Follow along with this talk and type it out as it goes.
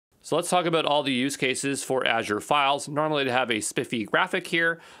So let's talk about all the use cases for Azure Files. Normally to have a spiffy graphic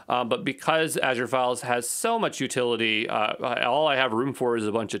here, but because Azure Files has so much utility, all I have room for is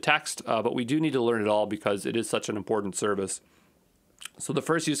a bunch of text, but we do need to learn it all because it is such an important service. So the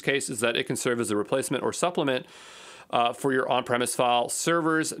first use case is that it can serve as a replacement or supplement for your on-premise file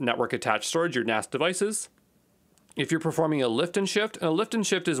servers, network attached storage, your NAS devices. If you're performing a lift and shift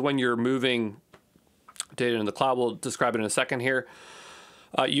is when you're moving data in the cloud. We'll describe it in a second here.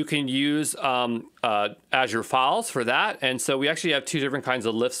 You can use Azure Files for that. And so we actually have two different kinds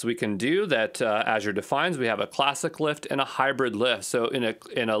of lifts we can do that Azure defines. We have a classic lift and a hybrid lift. So in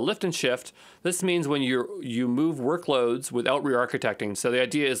a lift and shift, this means when you move workloads without re-architecting. So the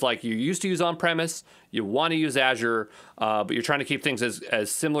idea is like you used to use on-premise, you want to use Azure, but you're trying to keep things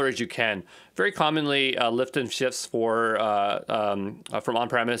as similar as you can. Very commonly, lift and shifts from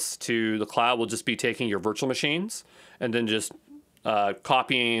on-premise to the cloud will just be taking your virtual machines and then just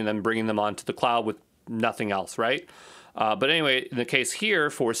copying and then bringing them onto the cloud with nothing else, right? But anyway, in the case here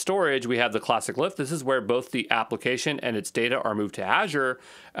for storage, we have the classic lift. This is where both the application and its data are moved to Azure.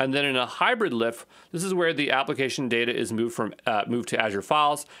 And then in a hybrid lift, this is where the application data is moved to Azure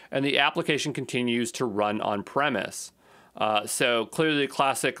Files, and the application continues to run on-premise. So clearly,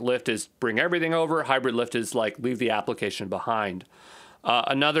 classic lift is bring everything over. Hybrid lift is like leave the application behind.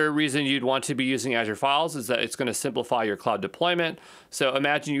 Another reason you'd want to be using Azure Files is that it's going to simplify your cloud deployment. So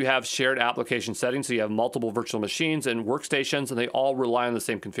imagine you have shared application settings, so you have multiple virtual machines and workstations, and they all rely on the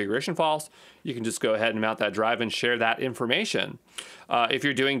same configuration files. You can just go ahead and mount that drive and share that information. If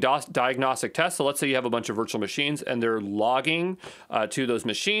you're doing diagnostic tests, so let's say you have a bunch of virtual machines and they're logging to those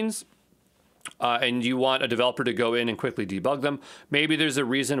machines, and you want a developer to go in and quickly debug them. Maybe there's a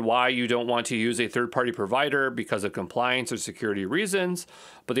reason why you don't want to use a third-party provider because of compliance or security reasons.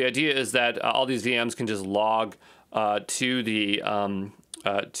 But the idea is that all these VMs can just log to the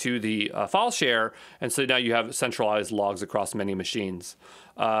file share, and so now you have centralized logs across many machines.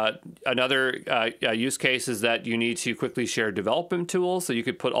 Another use case is that you need to quickly share development tools, so you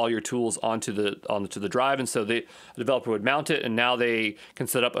could put all your tools onto the drive, and so the developer would mount it, and now they can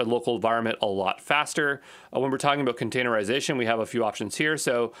set up a local environment a lot faster. When we're talking about containerization, we have a few options here.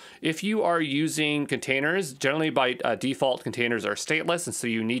 So if you are using containers, generally by default, containers are stateless, and so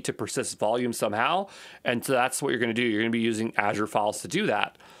you need to persist volume somehow, and so that's what you're going to do. You're going to be using Azure Files to do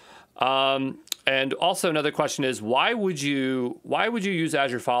that. And also another question is, why would you use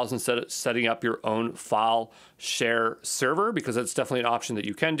Azure Files instead of setting up your own file share server? Because that's definitely an option that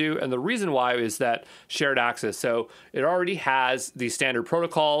you can do. And the reason why is that shared access. So it already has the standard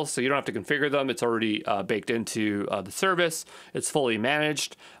protocols, so you don't have to configure them. It's already baked into the service. It's fully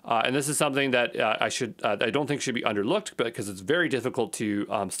managed. And this is something that I don't think should be underlooked, because it's very difficult to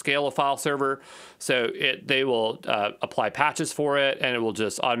scale a file server. So they will apply patches for it, and it will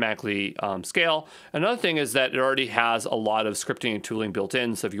just automatically scale. Another thing is that it already has a lot of scripting and tooling built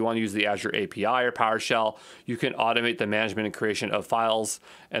in. So if you want to use the Azure API or PowerShell, you can automate the management and creation of files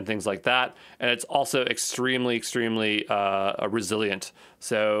and things like that. And it's also extremely resilient.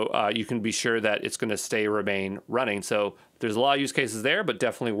 So you can be sure that it's going to remain running. So there's a lot of use cases there, but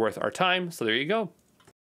definitely worth our time. So there you go.